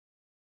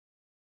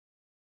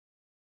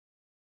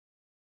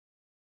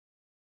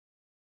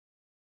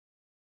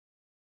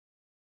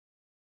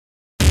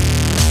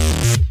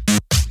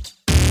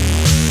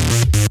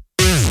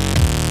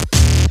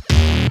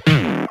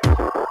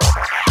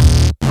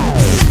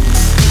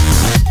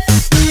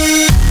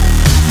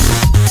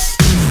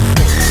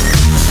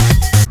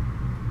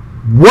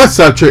What's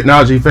up,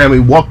 Technology family?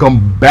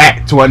 Welcome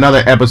back to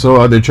another episode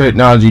of the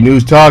Technology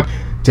News Talk.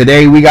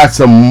 Today we got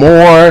some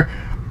more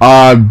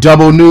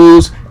double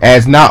news,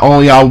 as not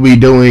only I'll be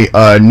doing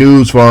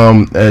news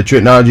from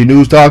Technology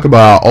News Talk, but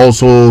I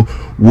also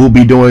will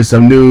be doing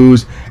some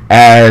news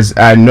as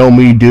I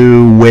normally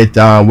do with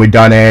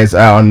Donaz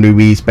on the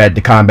Respect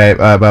the Combat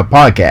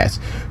podcast.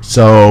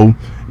 So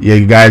yeah,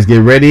 you guys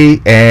get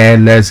ready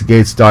and let's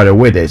get started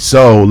with it.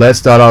 So let's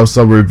start off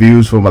some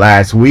reviews from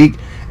last week,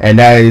 and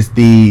that is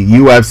the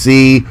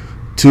UFC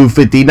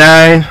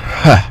 259.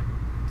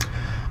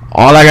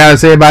 All I gotta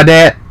say about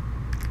that,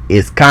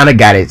 it's kind of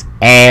got its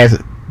ass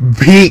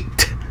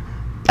beat.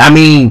 I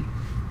mean,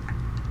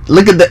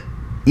 look at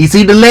you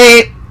see the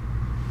leg?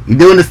 You're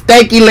doing the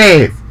stanky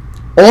legs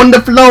on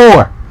the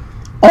floor.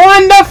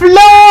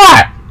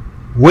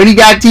 When he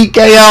got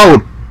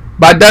TKO'd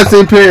by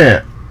Dustin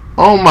Poirier.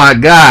 Oh my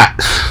God.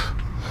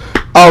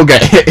 Okay,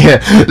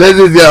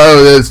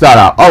 let's start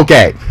out.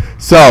 Okay,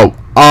 so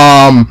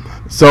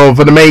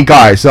for the main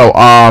card, so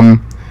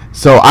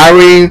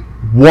Irene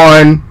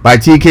won by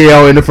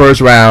TKO in the first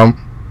round.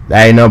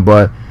 That ain't no,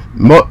 but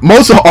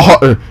most of all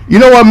the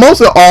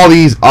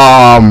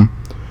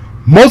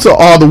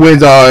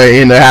wins are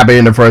happen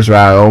in the first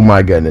round. Oh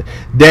my goodness.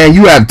 Then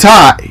you have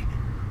Ty,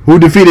 who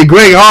defeated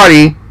Greg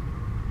Hardy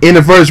in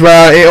the first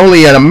round. It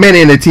only had a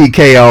minute in the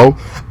TKO.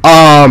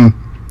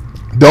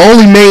 The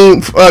only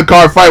main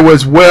card fight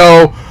was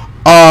went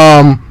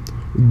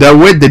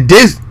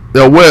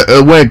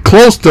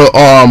close to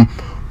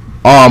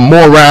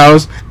more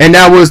rounds, and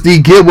that was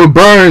the Gilbert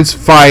Burns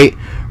fight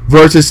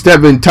versus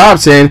Stephen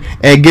Thompson,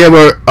 and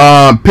Gilbert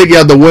picking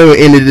up the winner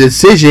in the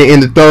decision in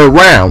the third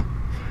round.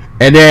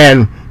 And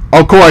then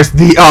of course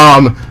the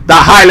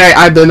highlight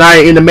of the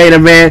night in the main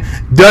event,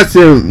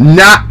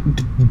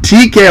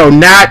 TKO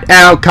knocked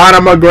out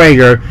Conor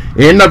McGregor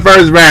in the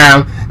first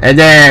round, and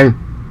then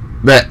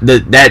that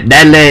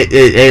leg,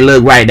 it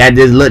looked right. That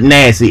just looked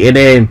nasty. And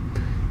then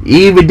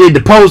he even did the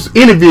post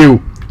interview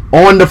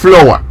on the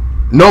floor.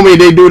 Normally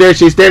they do that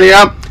shit standing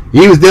up.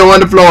 He was still on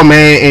the floor,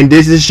 man. And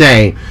this is a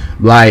shame.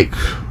 Like,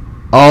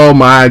 oh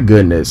my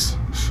goodness.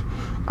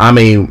 I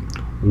mean,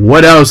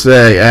 what else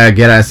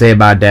can I say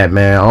about that,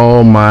 man?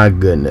 Oh my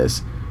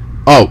goodness.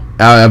 Oh,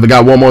 I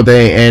forgot one more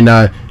thing. And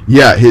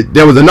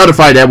there was another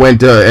fight that went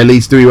to at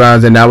least 3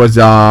 rounds, and that was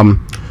Sean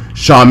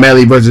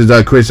Melley versus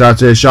Chris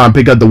Archer. Sean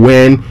picked up the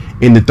win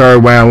in the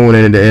third round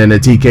in the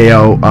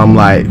TKO. I'm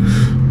like,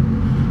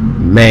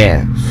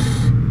 man,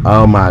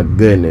 oh my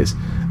goodness.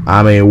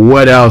 I mean,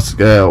 what else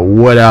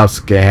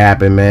can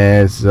happen,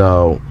 man?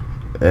 So,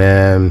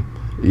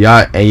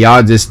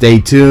 y'all just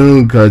stay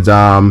tuned, because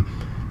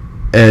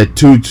at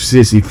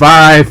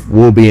 265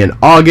 will be in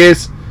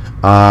August.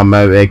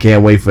 I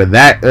can't wait for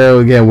that.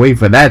 We can't wait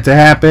for that to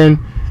happen.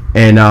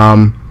 And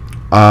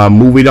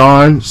moving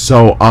on.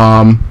 So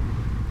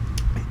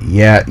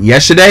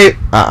yesterday,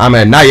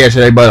 not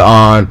yesterday, but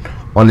on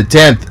the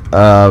 10th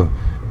of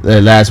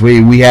last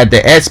week, we had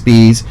the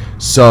ESPYs.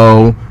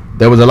 So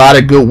there was a lot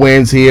of good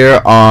wins here.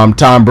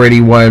 Tom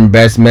Brady won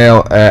Best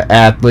Male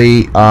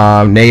Athlete.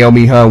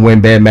 Naomi Hunt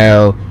won Best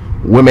Male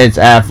Women's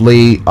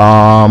Athlete.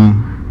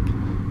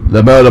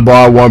 LaMelo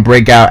Ball won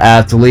Breakout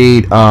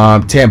Athlete.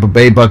 Tampa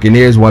Bay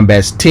Buccaneers won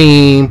Best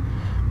Team.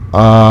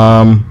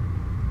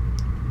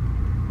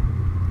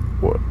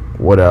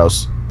 What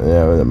else?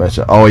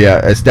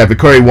 Stephen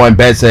Curry won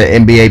Best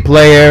NBA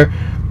Player.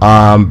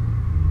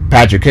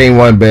 Patrick Kane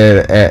won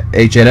Best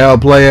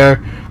HNL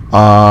Player.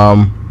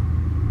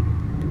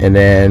 And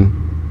then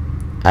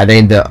I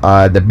think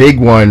the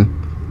big one,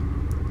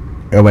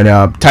 when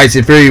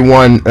Tyson Fury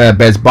won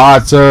Best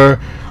Boxer.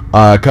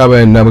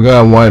 Kevin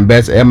Nurmagomedov won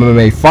Best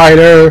MMA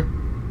Fighter.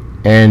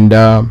 And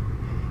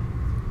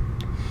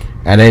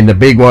then the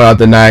big one of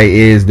the night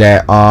is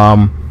that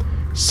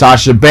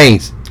Sasha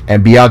Banks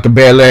and Bianca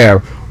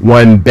Belair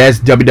won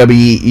Best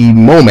WWE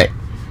Moment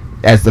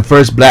as the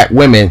first black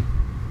women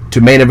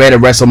to main event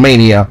at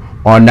WrestleMania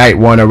on night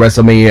 1 of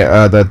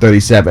WrestleMania the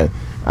 37th.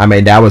 I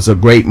mean, that was a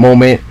great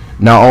moment,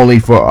 not only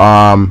for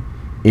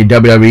in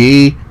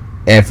WWE,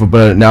 and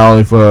but not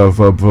only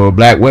for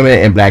black women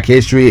and black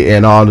history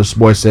and all the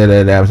sports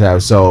that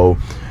was. So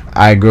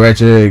I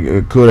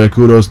congratulate,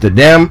 kudos to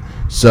them.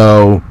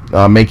 So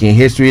making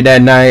history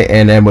that night,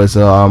 and it was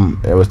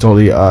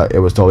totally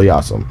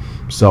awesome.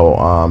 So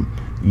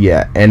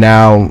and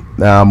now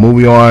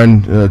moving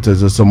on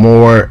to some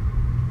more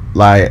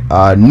like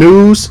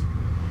news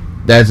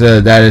that's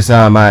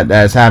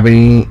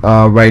happening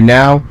right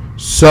now.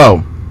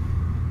 So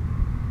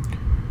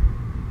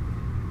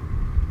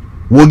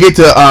we'll get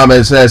to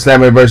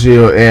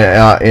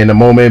Slammiversary in a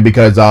moment,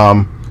 because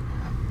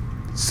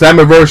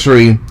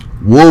Slammiversary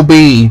will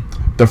be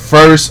the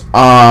first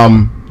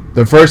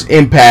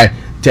Impact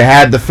to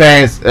have the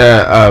fans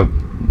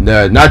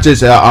not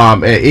just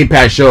an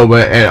Impact show,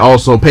 but and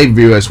also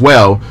pay-per-view as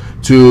well,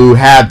 to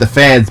have the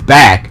fans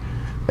back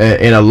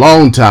in a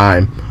long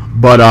time.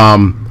 But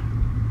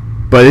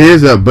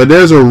there's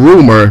a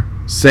rumor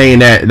saying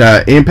that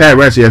the Impact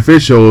Wrestling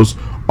officials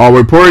are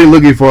reportedly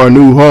looking for a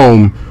new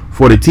home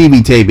for the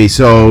TV taping.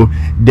 So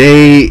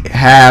they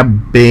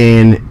have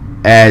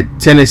been at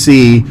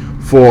Tennessee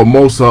for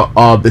most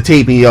of the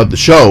taping of the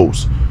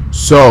shows.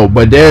 So,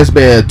 but there's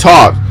been a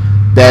talk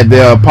that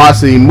they're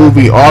possibly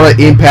moving all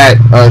the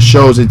Impact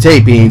shows and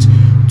tapings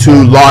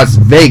to Las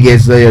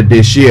Vegas later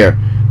this year,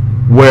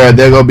 where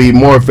there gonna be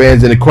more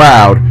fans in the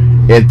crowd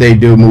if they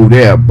do move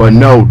there. But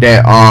note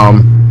that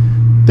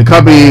the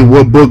company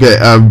will book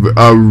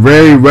a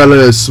very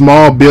relatively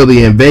small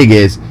building in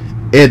Vegas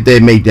if they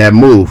make that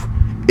move.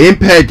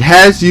 Impact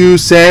has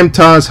used Sam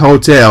Ton's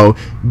Hotel,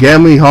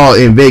 Gambling Hall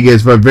in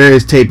Vegas for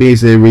various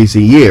tapings in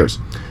recent years.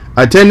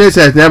 Attendance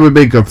has never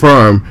been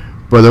confirmed,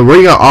 but the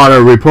Ring of Honor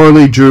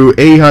reportedly drew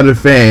 800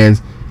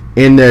 fans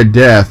in their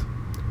depth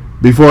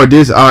before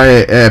this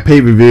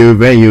pay-per-view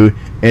venue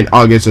in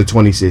August of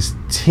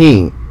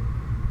 2016.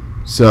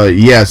 So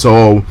yeah,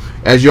 so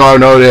as you all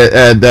know,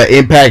 that the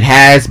Impact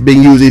has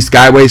been using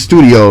Skyway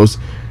Studios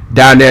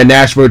down there in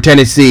Nashville,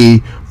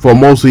 Tennessee, for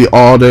mostly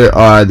all their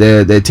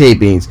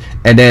tapings.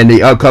 And then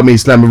the upcoming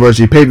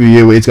Slammiversary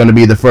pay-per-view is going to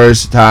be the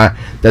first time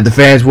that the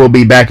fans will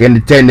be back in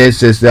attendance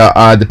since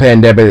the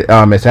pandemic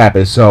has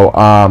happened. So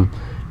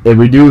if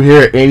I do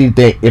hear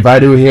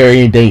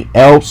anything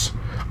else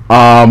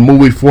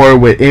moving forward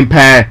with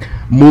Impact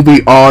moving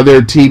all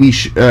their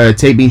TV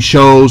taping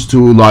shows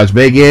to Las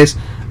Vegas,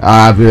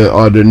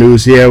 the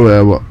news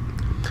here.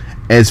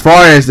 As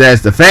far as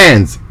the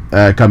fans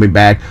coming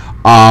back,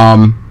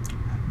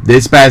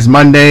 this past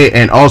Monday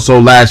and also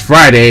last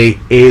Friday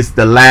is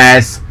the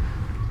last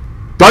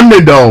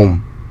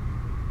Thunderdome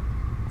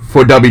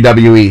for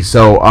WWE.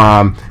 So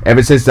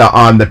ever since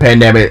the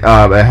pandemic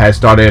has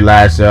started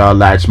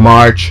last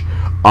March,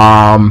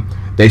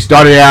 they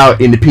started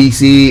out in the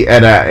PC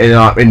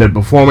in the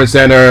Performance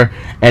Center,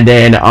 and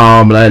then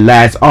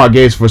last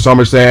August for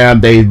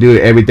SummerSlam they do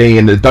everything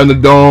in the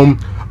Thunderdome.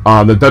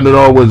 The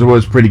Thunderdome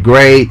was pretty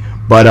great,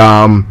 but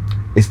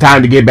it's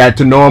time to get back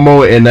to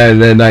normal and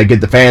then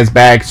get the fans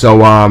back. So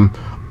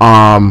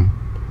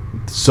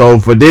so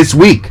for this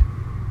week,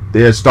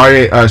 they're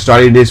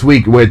starting this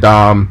week with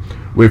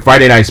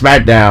Friday Night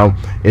SmackDown.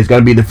 It's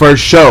going to be the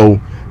first show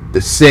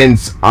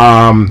since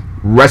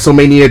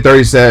WrestleMania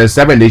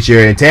 37 this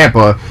year in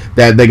Tampa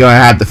that they're going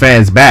to have the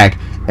fans back.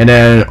 And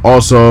then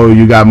also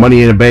you got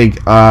Money in the Bank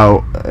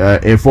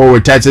in Fort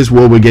Worth, Texas.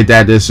 We'll get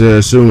that this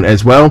soon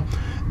as well.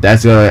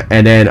 That's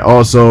and then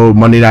also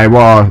Monday Night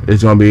Raw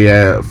is going to be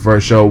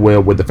first show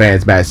with the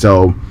fans back.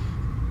 So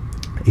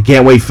I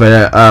can't wait for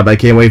that. I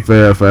can't wait for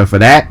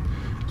that.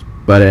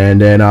 But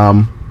and then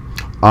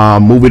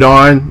moving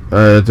on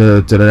to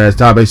the next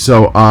topic.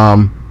 So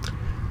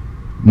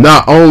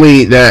not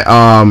only that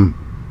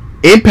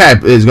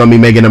Impact is going to be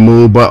making a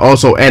move, but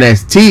also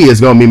NXT is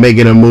going to be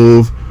making a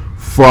move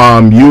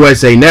from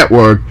USA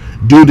Network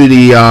due to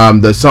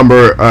the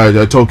summer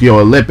the Tokyo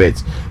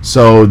Olympics.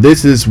 So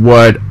this is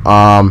what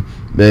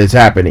is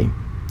happening.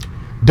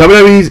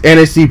 WWE's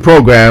NXT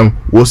program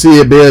will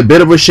see a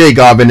bit of a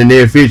shake-off in the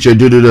near future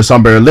due to the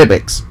Summer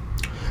Olympics.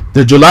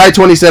 The July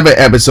 27th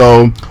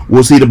episode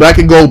will see the Black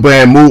and Gold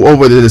brand move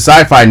over to the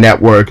Sci-Fi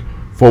Network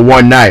for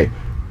one night,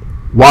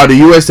 while the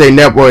USA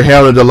Network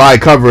handled the live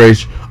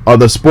coverage of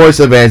the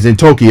sports events in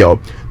Tokyo.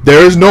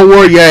 There is no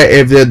word yet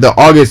if the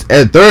August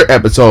 3rd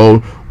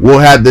episode will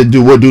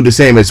do the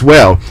same as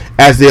well,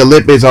 as the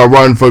Olympics are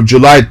run from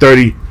July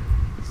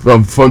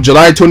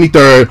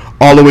 23rd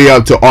all the way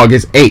up to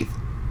August 8th.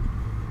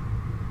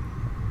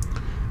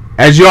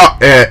 As you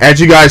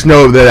guys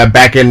know, that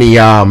back in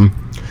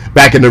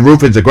the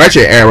Ruthless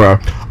Aggression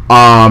era,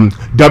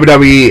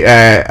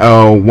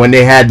 WWE when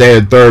they had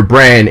their third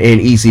brand in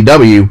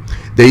ECW,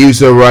 they used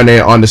to run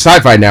it on the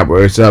Sci-Fi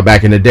networks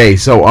back in the day.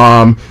 So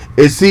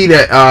it's see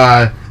that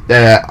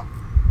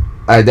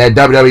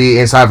WWE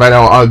and Sci-Fi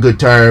are on good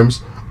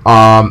terms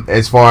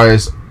as far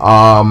as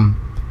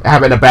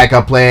having a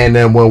backup plan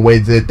and when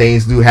the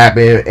things do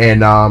happen.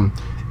 And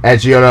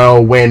as you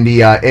know, when the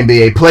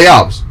NBA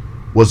playoffs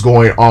was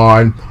going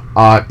on,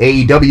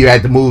 AEW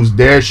had to move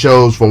their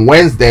shows from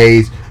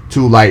Wednesdays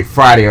to like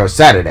Friday or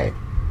Saturday,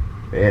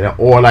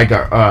 or like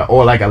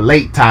a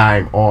late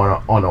time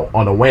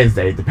on a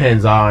Wednesday. It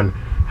depends on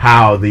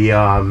how the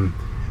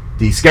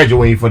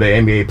scheduling for the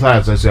NBA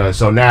playoffs is.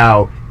 So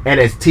now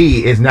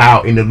NXT is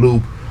now in the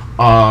loop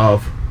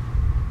of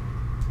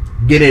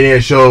getting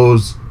their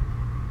shows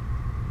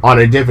on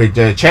a different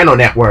channel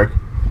network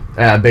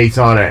based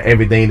on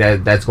everything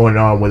that's going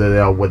on with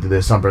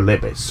the Summer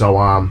Olympics. So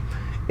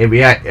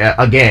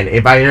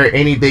if I hear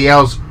anything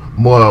else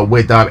more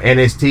with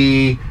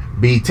NXT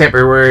be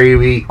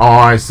temporarily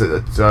on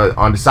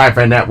the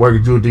Sci-Fi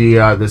network due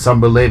to the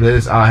Summer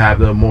Olympics, I'll have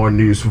more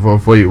news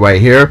for you right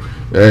here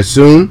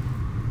soon.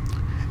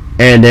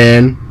 And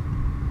then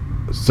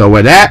so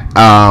with that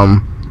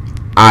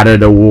out of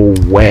the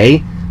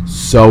way,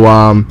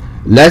 so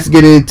let's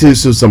get into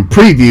some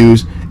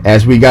previews,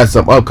 as we got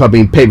some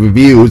upcoming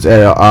pay-per-views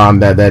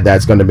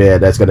that's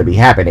gonna be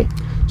happening.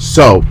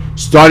 So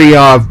starting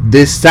off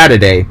this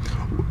Saturday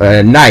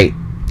night,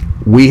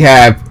 we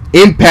have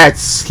Impact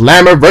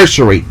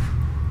Slammiversary.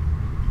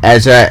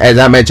 as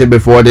I mentioned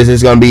before, this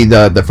is gonna be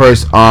the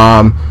first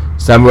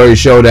Slammiversary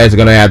show that's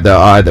gonna have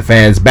the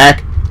fans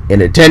back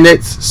in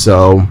attendance.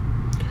 So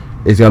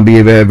it's gonna be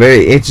a very,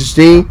 very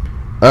interesting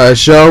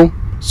show.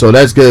 So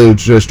let's go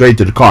straight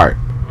to the card.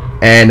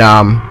 And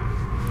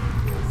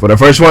for the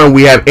first one,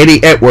 we have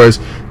Eddie Edwards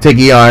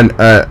taking on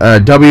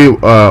W.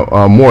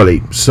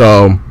 Morley.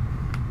 So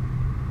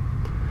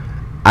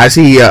I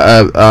see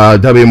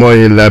W.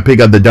 Morley pick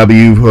up the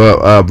W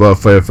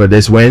for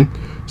this win.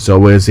 So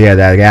we'll see how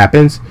that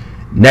happens.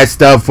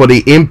 Next up, for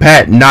the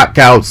Impact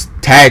Knockouts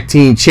Tag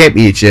Team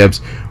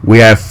Championships, we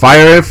have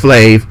Fire and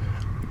Flame,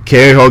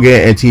 Kerry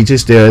Hogan and Teacher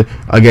Steele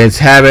against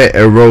Habit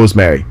and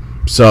Rosemary.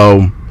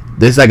 So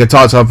this is like a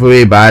toss-up for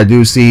me, but I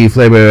do see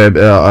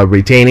Flavor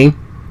retaining.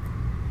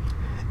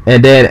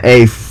 And then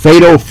a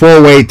fatal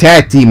 4-way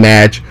tag team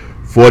match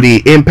for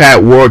the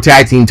Impact World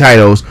Tag Team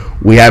titles.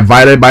 We have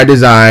Violent by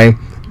Design.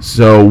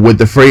 So with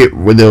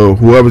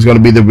whoever's going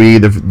to be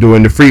doing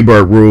the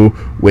Freebird rule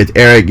with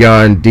Eric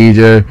Young,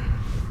 DJ,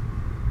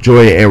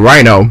 Joy, and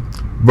Rhino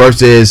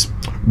versus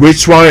Rich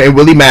Swann and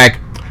Willie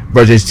Mack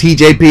versus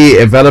TJP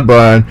and Vela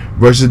Bunn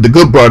versus the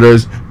Good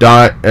Brothers,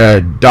 Doc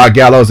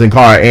Gallows and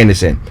Carl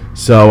Anderson.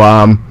 So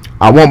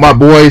I want my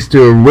boys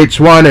to Rich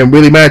Swann and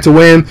Willie Mack to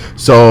win.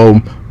 So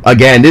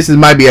again, this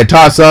might be a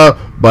toss-up,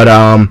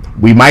 but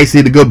we might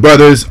see the Good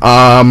Brothers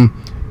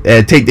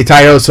take the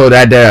title so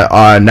that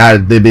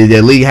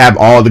the league have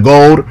all the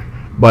gold.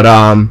 But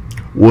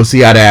we'll see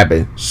how that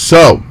happens.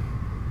 So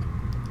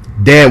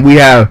then we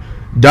have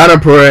Donna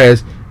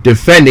Perez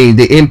defending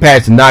the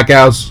Impact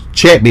Knockouts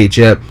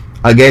Championship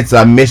against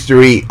a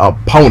mystery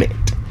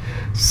opponent.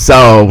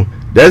 So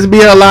there's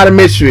be a lot of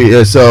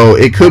mystery. So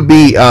it could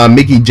be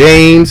Mickie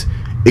James,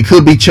 it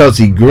could be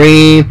Chelsea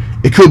Green,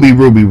 it could be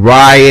Ruby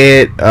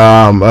Riott,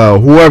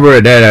 whoever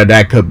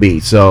that could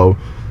be. So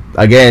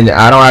again,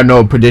 I don't have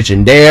no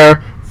prediction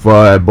there,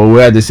 but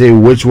we have to see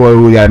which one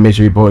who that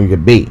mystery opponent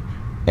could be.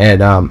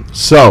 And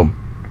so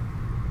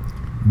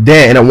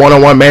then in a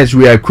one-on-one match,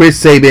 we have Chris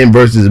Sabin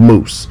versus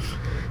Moose.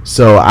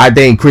 So I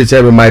think Chris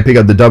Sabin might pick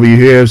up the W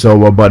here.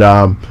 So, but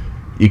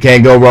you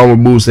can't go wrong with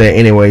Moose there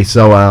anyway.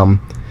 So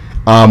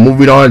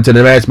moving on to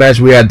the next match,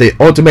 we have the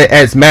Ultimate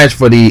X match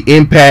for the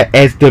Impact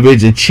X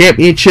Division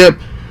Championship.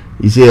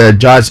 You see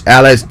Josh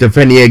Alex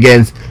defending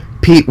against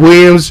Pete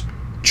Williams,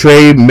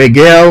 Trey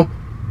Miguel,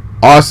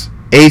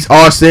 Ace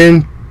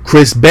Austin,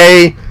 Chris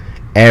Bay,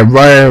 and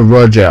Ryan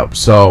Rogel.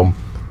 So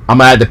I'm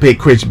gonna have to pick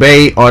Chris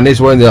Bay on this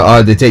one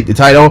to take the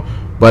title.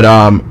 But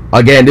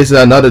again, this is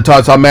another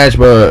toss-up match,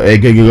 but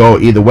it could go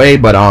either way.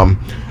 But I'm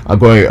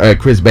going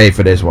Chris Bay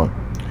for this one.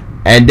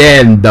 And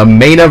then the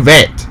main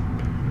event,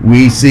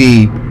 we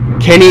see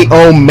Kenny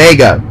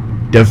Omega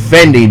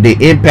defending the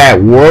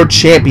Impact World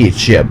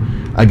Championship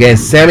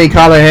against Sami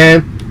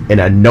Callihan in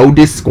a no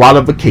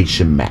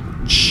disqualification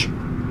match.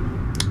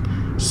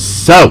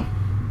 So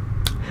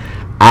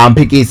I'm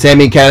picking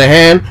Sami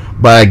Callihan,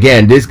 but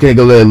again, this can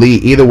go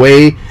lead either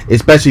way,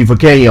 especially for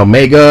Kenny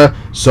Omega.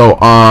 So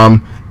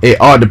it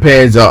all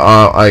depends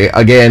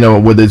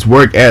again with his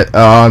work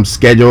at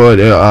schedule,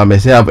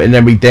 his health and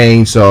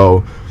everything.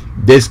 So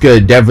this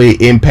could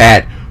definitely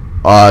impact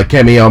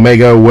Kenny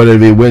Omega, whether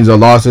he wins or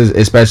losses,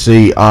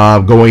 especially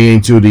going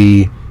into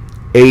the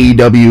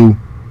AEW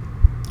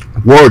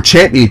World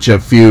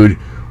Championship feud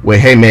with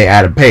Hangman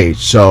Adam Page.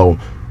 So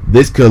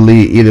this could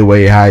lead either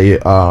way how you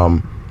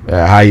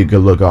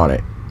could look on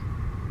it.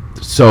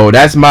 So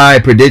that's my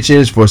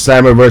predictions for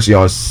Slammiversary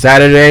on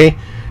Saturday.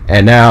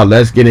 And now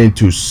let's get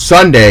into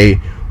Sunday,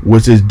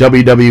 which is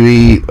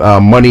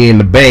WWE Money in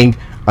the Bank.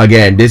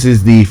 Again, this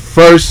is the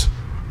first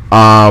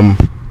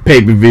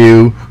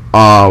pay-per-view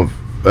from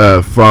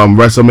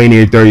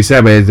WrestleMania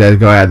 37 that's going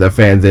to have the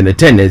fans in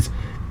attendance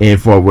in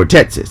Fort Worth,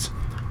 Texas.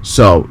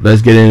 So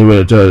let's get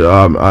into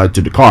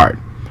to the card.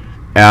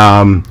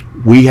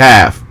 We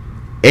have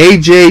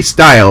AJ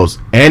Styles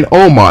and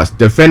Omos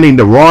defending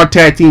the Raw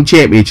Tag Team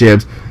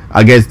Championships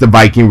against the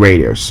Viking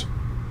Raiders.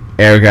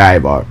 Eric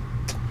Ivar.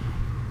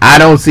 I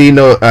don't see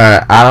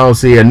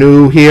a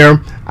new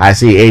here. I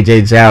see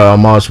AJ Styles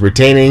and Omos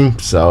retaining.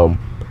 So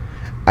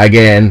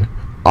again,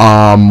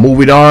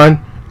 moving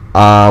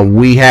on,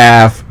 we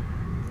have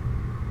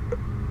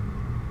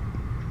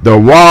the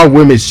Raw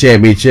Women's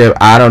Championship.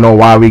 I don't know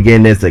why we're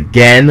getting this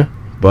again,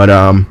 but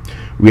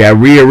we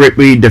have Rhea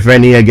Ripley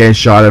defending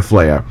against Charlotte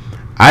Flair.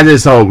 I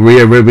just hope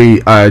Rhea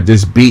Ripley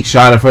just beat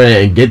Charlotte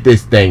Flair and get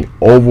this thing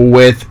over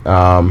with.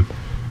 A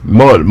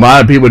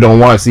lot of people don't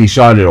want to see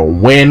Charlotte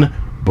win,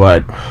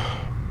 but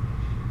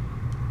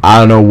I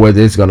don't know where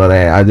this is gonna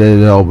land. I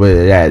just hope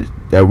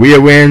that Rhea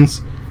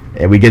wins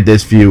and we get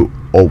this feud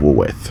over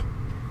with.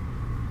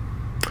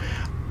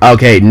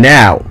 Okay,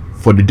 now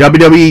for the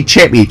WWE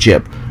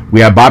Championship, we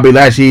have Bobby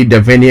Lashley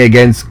defending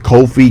against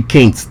Kofi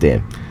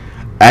Kingston.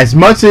 As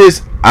much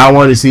as I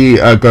want to see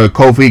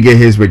Kofi get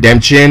his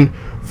redemption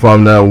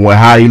from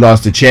how he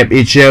lost the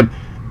championship,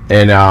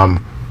 and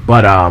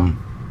but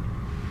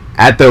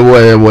after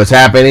what was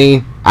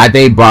happening, I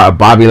think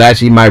Bobby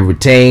Lashley might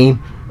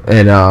retain,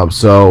 and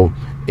so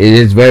it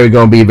is going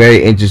to be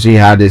very interesting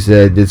how this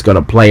going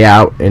to play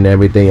out and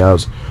everything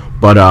else.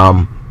 But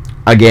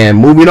again,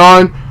 moving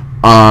on,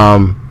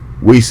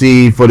 we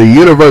see for the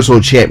Universal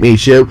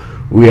Championship,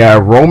 we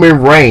have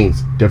Roman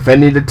Reigns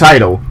defending the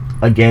title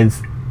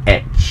against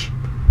Edge.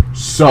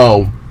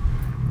 So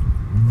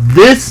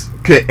this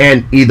could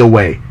end either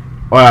way.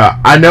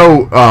 I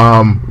know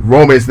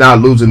Roman's not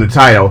losing the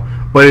title,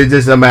 but it's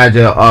just a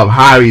matter of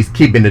how he's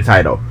keeping the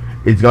title.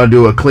 It's gonna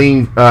do a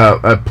clean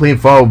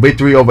fall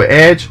victory over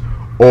Edge,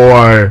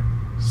 or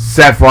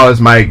Seth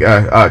Rollins might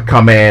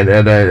come in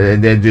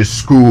and then just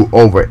screw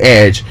over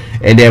Edge,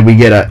 and then we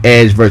get an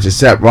Edge versus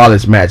Seth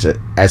Rollins match at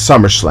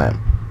SummerSlam.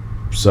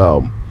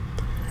 So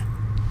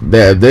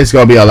there's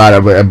gonna be a lot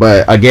of it,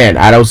 but again,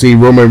 I don't see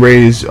Roman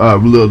Reigns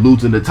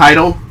losing the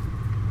title.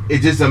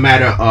 It's just a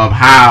matter of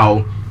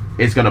how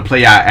it's gonna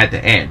play out at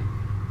the end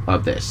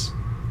of this.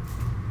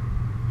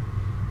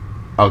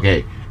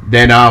 Okay,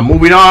 then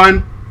moving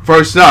on.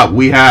 First up,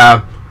 we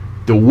have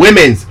the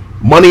women's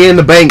Money in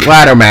the Bank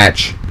ladder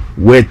match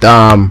with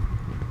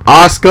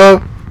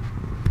Asuka,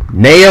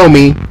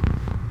 Naomi,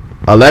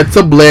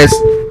 Alexa Bliss,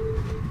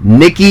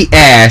 Nikki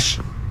Ash,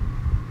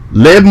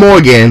 Liv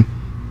Morgan,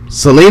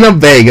 Selena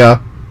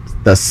Vega,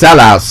 the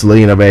sellout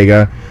Selena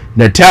Vega,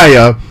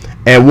 Natalya,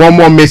 and one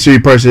more mystery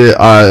person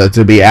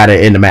to be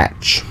added in the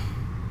match.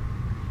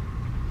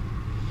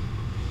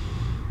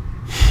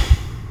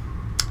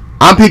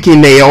 I'm picking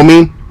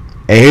Naomi,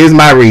 and here's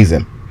my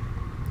reason.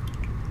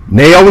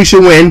 Naomi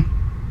should win,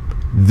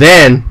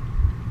 then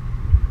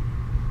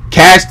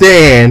cash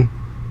in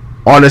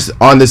on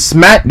the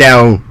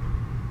SmackDown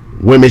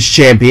Women's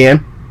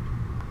Champion,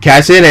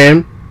 cash it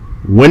in,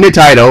 win the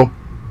title,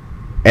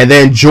 and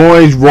then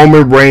joins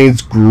Roman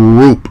Reigns'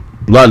 group,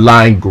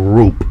 Bloodline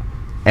group,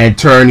 and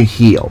turn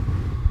heel.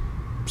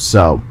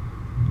 So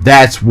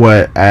that's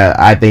what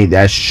I think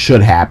that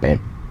should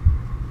happen.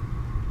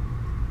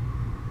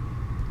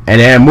 And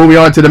then moving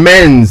on to the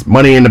men's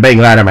Money in the Bank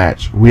ladder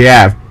match, we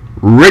have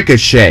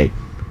Ricochet,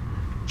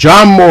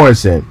 John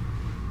Morrison,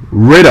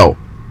 Riddle,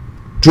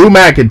 Drew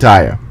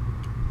McIntyre,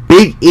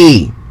 Big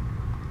E,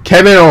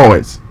 Kevin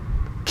Owens,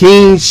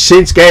 King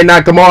Shinsuke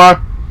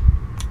Nakamura,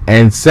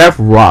 and Seth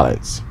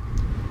Rollins.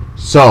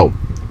 So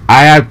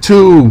I have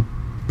two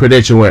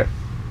prediction winners.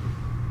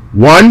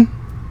 One,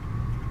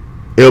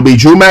 it'll be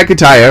Drew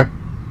McIntyre,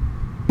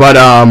 but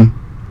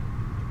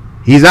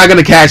he's not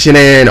gonna cash it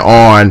in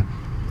on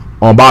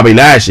Bobby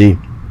Lashley,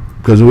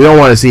 because we don't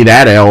want to see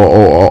that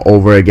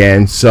over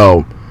again.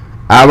 So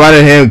I'd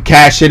rather him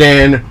cash it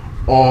in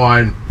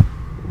on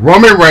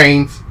Roman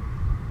Reigns,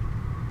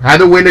 have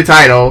to win the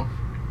title,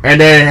 and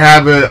then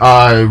have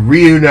a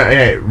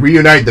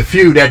reunite the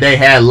feud that they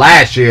had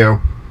last year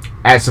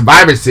at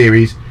Survivor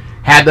Series.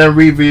 Had them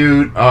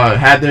feud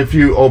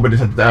over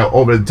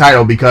the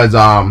title, because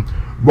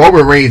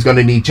Roman Reigns is going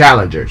to need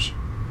challengers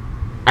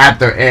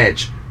after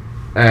Edge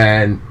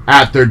and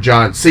after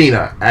John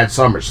Cena at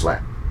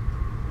SummerSlam.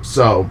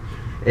 So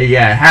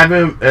yeah,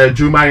 having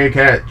Drew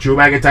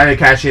McIntyre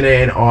cashing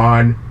in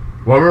on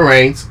Roman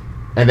Reigns,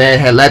 and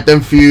then let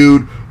them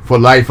feud for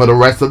the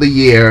rest of the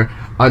year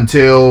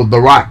until The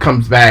Rock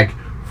comes back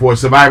for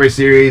Survivor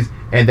Series,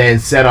 and then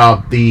set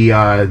up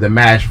the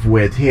match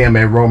with him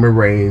and Roman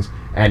Reigns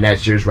and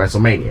next year's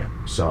WrestleMania.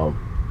 So,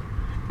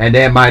 and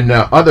then my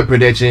other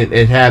prediction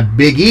is have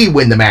Big E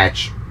win the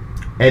match,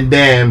 and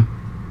then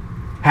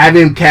have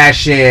him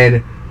cash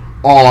in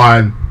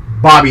on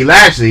Bobby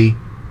Lashley,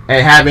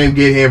 and have him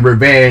get him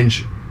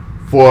revenge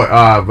for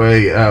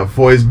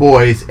his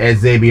boys as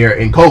Xavier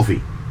and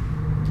Kofi.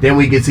 Then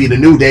we can see the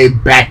New Day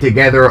back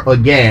together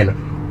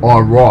again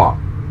on Raw.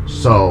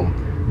 So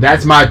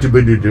that's my two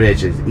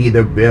predictions: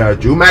 either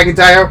Drew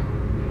McIntyre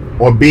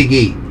or Big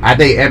E. I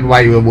think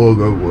everybody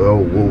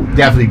will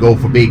definitely go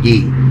for Big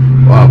E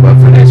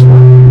for this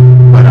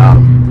one. But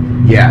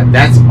yeah,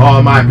 that's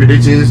all my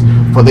predictions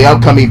for the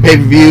upcoming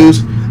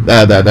pay-per-views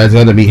that's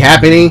going to be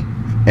happening.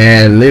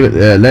 And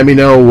let me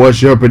know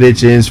what's your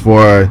predictions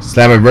for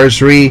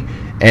Slammiversary,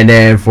 and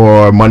then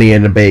for Money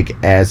in the Bank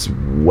as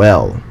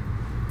well.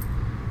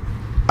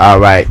 All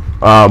right,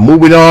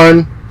 moving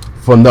on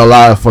from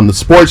the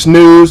sports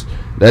news,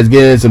 let's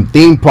get into some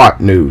theme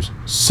park news.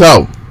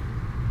 So,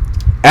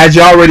 as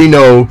you already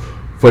know,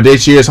 for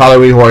this year's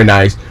Halloween Horror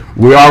Nights,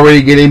 we're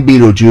already getting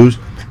Beetlejuice,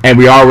 and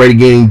we're already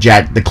getting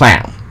Jack the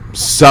Clown.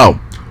 So,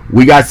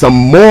 we got some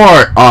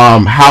more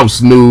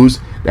house news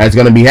that's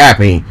going to be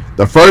happening.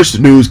 The first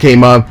news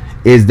came up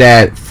is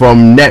that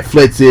from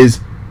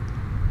Netflix's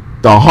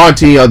The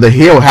Haunting of the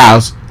Hill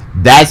House,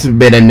 that's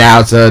been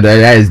announced.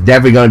 That is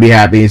definitely going to be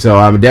happening. So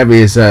I'm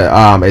definitely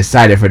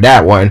excited for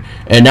that one.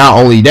 And not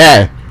only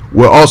that,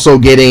 we're also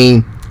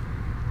getting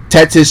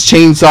Texas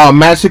Chainsaw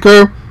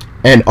Massacre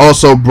and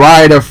also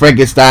Bride of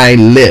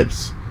Frankenstein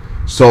Lives.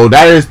 So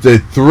that is the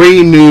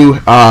three new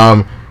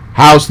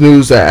house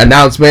news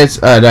announcements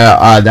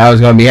that was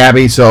going to be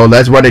happening. So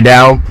let's run it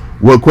down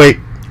real quick.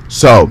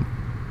 So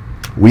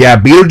we have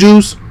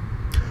Beetlejuice,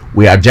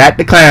 we have Jack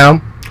the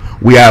Clown,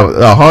 we have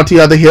Haunting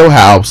of the Hill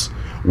House,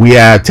 We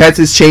have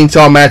Texas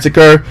Chainsaw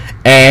Massacre,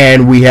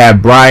 and we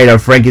have Bride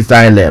of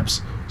Frankenstein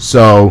Lips.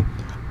 So,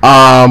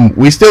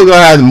 we still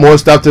gonna have more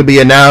stuff to be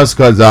announced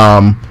because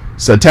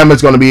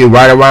September's gonna be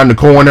right around the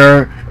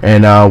corner,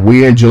 and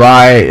we in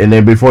July, and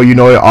then before you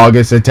know it,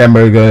 August,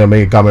 September are gonna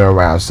be coming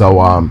around. So,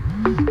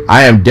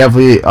 I am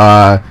definitely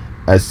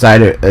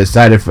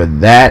excited for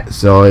that.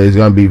 So it's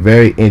gonna be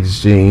very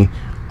interesting.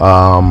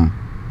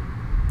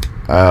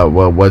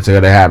 What's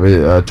gonna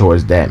happen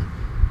towards them,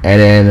 and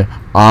then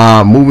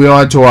moving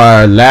on to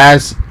our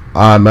last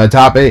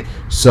topic.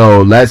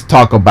 So let's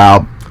talk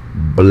about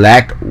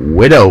Black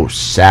Widow,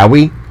 shall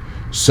we?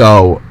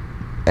 So,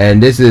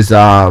 and this is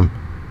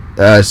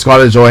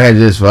Scarlett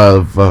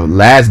Johansson for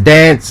Last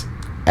Dance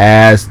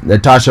as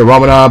Natasha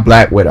Romanoff,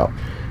 Black Widow.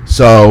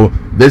 So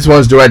this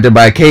was directed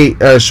by Kate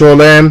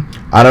Shortland.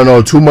 I don't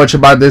know too much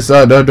about this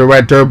the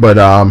director, but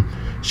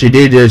she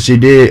did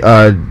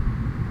a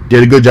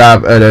good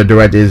job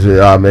directing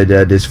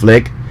this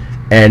flick,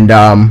 and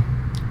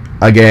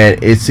again,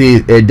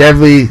 it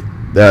definitely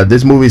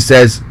this movie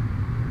says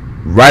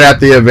right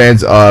after the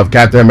events of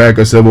Captain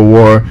America: Civil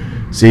War,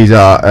 sees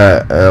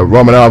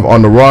Romanoff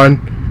on the run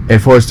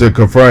and forced to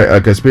confront a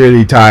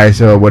conspiracy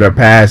ties with her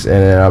past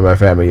and her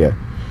family. Yeah.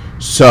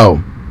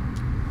 So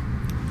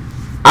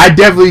I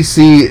definitely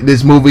see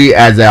this movie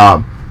as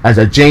a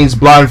James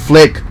Bond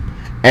flick,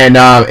 and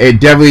it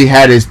definitely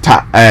had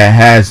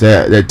has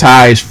the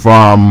ties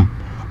from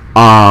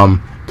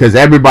because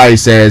everybody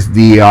says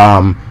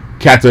the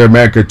Captain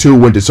America 2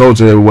 Winter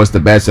Soldier was the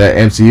best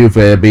MCU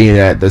for being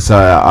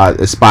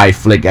a spy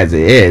flick as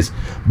it is,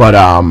 but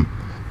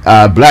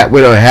Black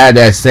Widow had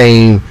that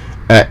same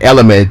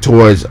element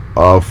towards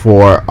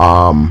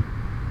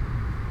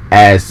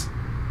as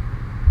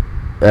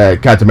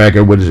Captain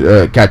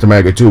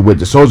America 2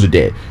 Winter Soldier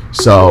did.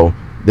 So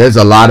there's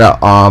a lot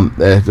of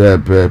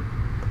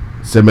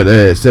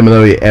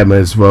similarly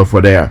evidence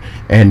for there,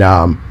 and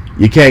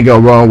you can't go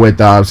wrong with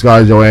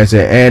Scarlett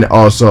Johansson and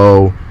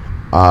also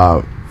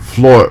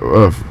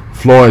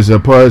Florence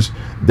Pugh.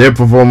 Their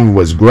performance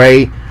was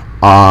great.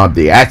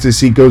 The action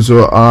sequence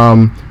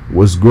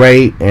was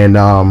great, and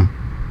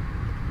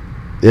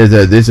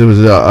this was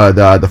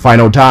the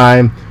final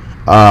time.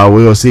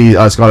 We will see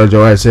Scarlett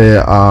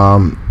Johansson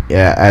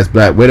as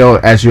Black Widow.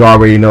 As you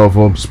already know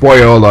from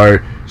spoiler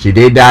alert, she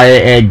did die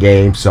at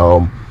Endgame,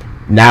 so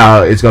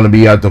now it's going to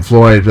be up to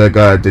Florence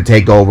to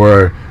take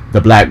over the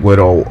Black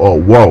Widow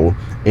role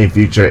in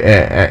future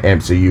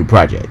MCU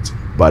projects.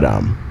 But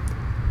other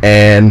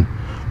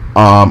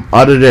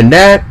than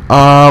that,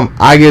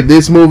 I give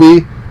this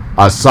movie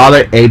a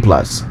solid A+.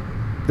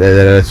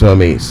 That's what I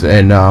mean.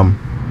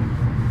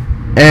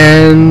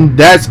 And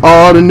that's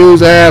all the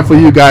news I have for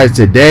you guys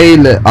today.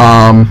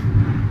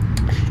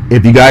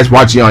 If you guys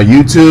watching on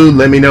YouTube,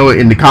 let me know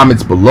in the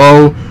comments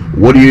below.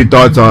 What are your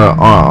thoughts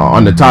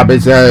on the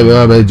topics that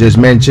I just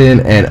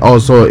mentioned? And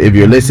also, if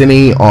you're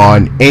listening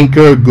on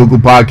Anchor, Google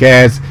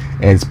Podcasts,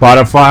 and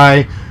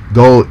Spotify,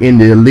 go in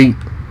the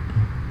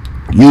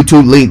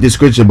YouTube link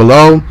description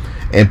below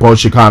and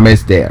post your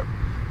comments there.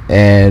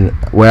 And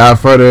without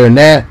further than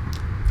that,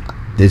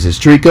 this is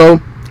Trico,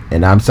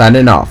 and I'm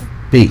signing off.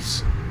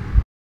 Peace.